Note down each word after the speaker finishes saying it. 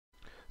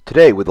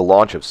Today, with the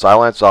launch of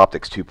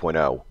CylanceOPTICS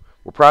 2.0,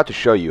 we're proud to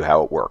show you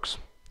how it works.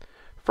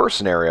 First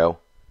scenario,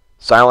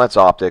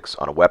 CylanceOPTICS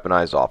on a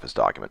weaponized Office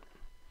document.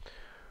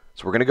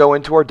 So we're going to go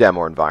into our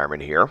demo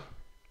environment here,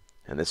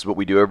 and this is what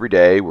we do every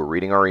day. We're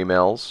reading our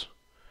emails.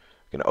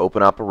 We're going to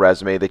open up a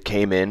resume that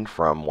came in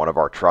from one of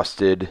our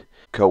trusted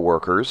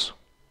coworkers.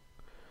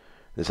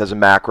 This has a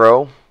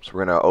macro, so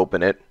we're going to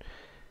open it.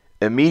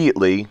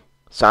 Immediately,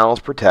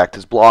 Cylance Protect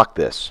has blocked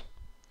this.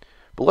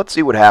 But let's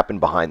see what happened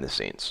behind the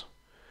scenes.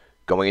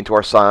 Going into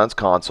our Cylance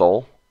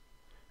console,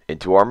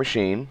 into our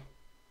machine,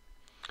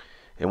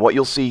 and what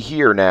you'll see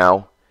here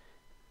now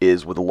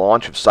is with the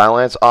launch of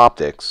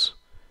CylanceOPTICS,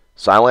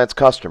 Cylance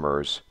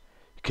customers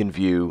can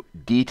view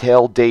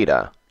detailed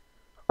data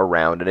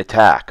around an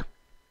attack.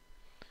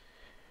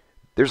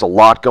 There's a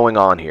lot going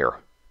on here.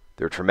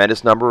 There are a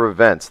tremendous number of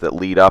events that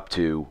lead up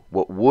to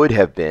what would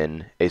have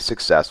been a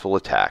successful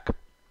attack.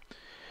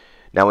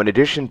 Now, in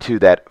addition to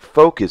that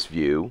focus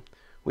view,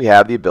 we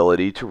have the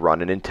ability to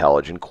run an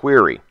intelligent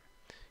query.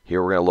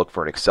 Here we're going to look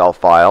for an Excel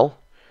file,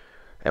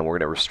 and we're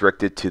going to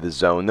restrict it to the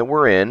zone that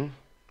we're in.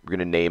 We're going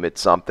to name it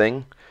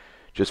something,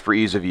 just for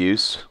ease of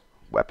use,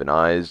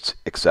 weaponized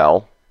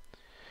Excel.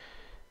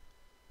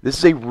 This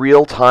is a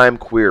real-time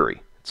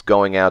query. It's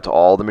going out to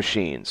all the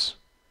machines.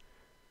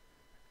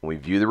 When we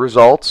view the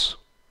results,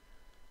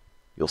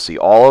 you'll see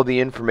all of the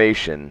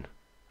information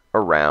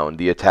around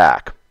the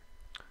attack.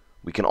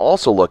 We can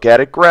also look at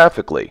it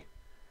graphically,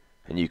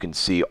 and you can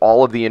see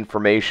all of the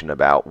information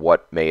about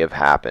what may have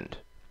happened.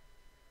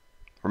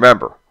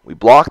 Remember, we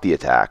blocked the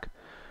attack,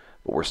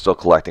 but we're still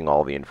collecting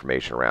all the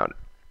information around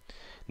it.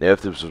 Now,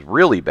 if this was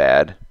really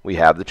bad, we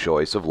have the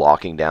choice of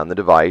locking down the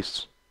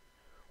device,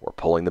 or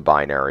pulling the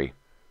binary,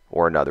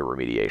 or another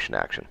remediation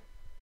action.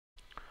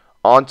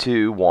 On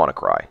to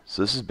WannaCry.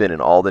 So this has been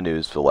in all the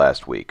news for the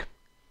last week.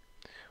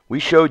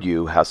 We showed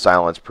you how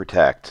Cylance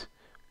Protect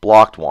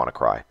blocked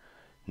WannaCry.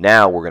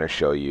 Now we're going to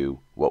show you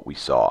what we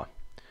saw.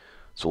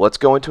 So let's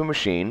go into a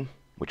machine,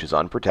 which is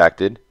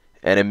unprotected,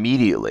 and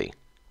immediately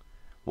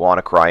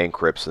WannaCry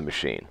encrypts the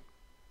machine.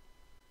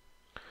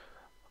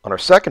 On our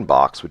second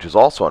box, which is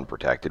also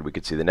unprotected, we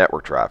can see the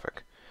network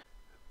traffic.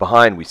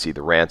 Behind, we see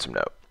the ransom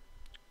note.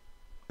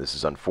 This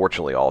is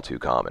unfortunately all too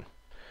common.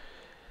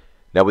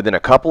 Now, within a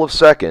couple of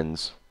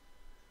seconds,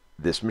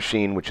 this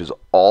machine, which is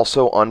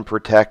also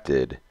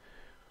unprotected,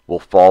 will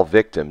fall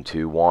victim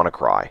to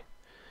WannaCry.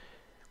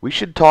 We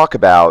should talk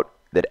about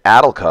that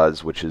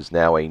Adelcuz, which is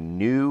now a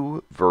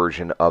new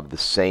version of the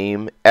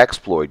same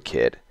exploit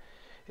kit,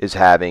 is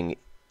having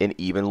an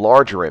even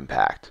larger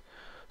impact.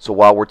 So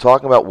while we're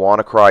talking about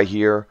WannaCry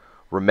here,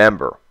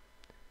 remember,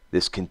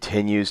 this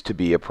continues to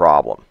be a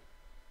problem.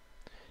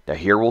 Now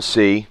here we'll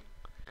see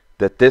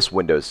that this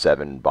Windows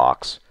 7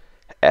 box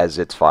has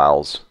its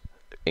files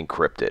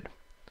encrypted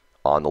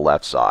on the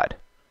left side.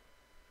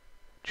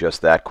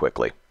 Just that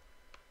quickly.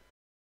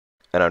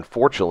 And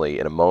unfortunately,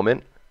 in a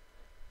moment,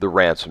 the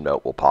ransom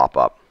note will pop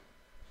up.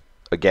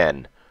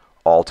 Again,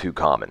 all too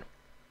common.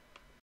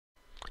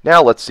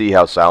 Now let's see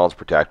how Cylance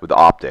Protect with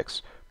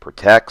Optics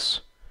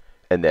protects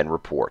and then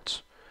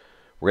reports.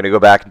 We're going to go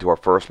back into our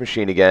first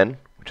machine again,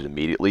 which is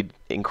immediately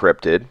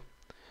encrypted.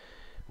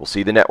 We'll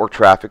see the network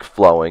traffic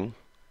flowing,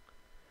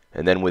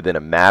 and then within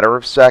a matter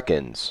of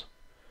seconds,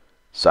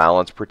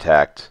 Cylance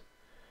Protect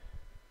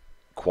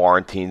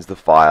quarantines the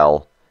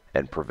file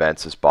and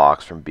prevents this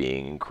box from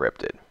being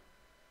encrypted.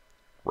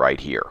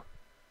 Right here.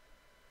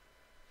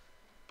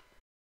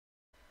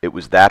 It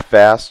was that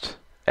fast,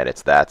 and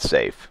it's that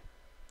safe.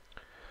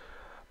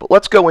 But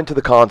let's go into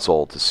the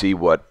console to see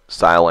what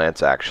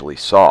Cylance actually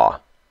saw.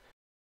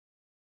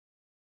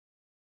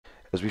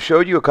 As we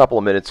showed you a couple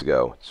of minutes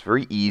ago, it's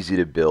very easy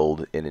to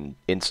build an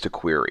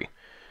insta-query.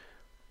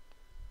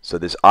 So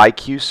this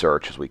IQ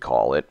search, as we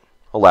call it,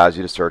 allows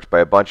you to search by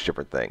a bunch of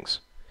different things.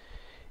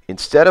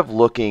 Instead of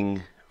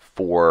looking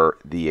for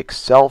the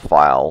Excel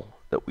file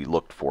that we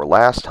looked for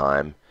last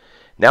time,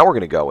 now we're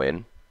going to go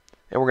in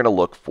and we're going to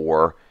look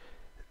for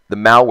the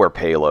malware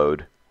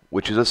payload,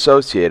 which is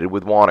associated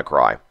with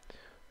WannaCry.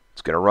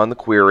 It's going to run the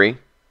query,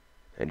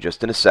 and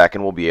just in a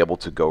second we'll be able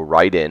to go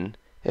right in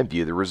and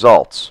view the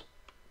results.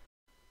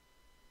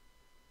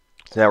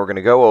 So now we're going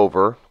to go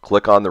over,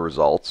 click on the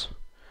results,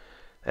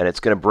 and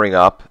it's going to bring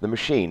up the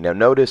machine. Now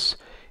notice,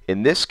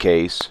 in this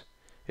case,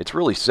 it's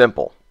really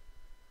simple.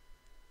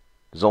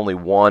 There's only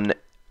one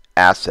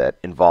asset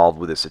involved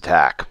with this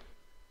attack.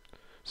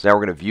 So now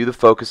we're going to view the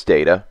focus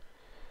data,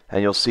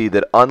 and you'll see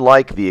that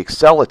unlike the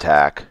Excel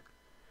attack,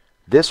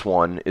 this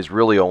one is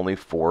really only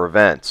 4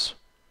 events.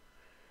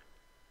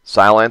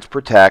 Cylance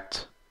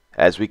Protect,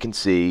 as we can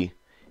see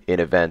in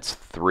events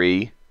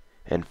 3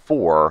 and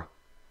 4,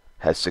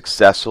 has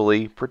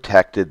successfully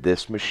protected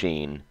this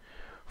machine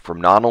from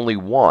not only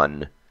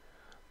one,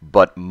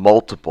 but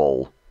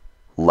multiple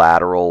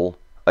lateral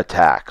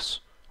attacks,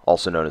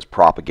 also known as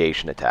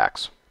propagation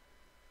attacks.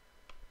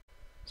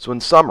 So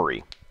in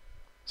summary,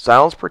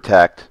 Cylance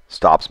Protect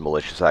stops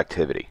malicious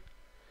activity.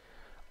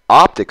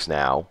 Optics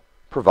now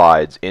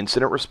provides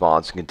incident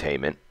response and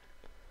containment,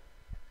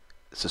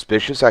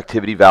 suspicious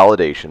activity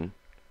validation,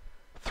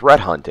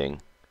 threat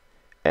hunting,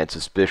 and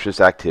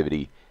suspicious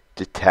activity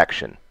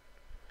detection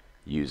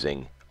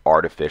using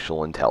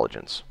artificial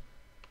intelligence.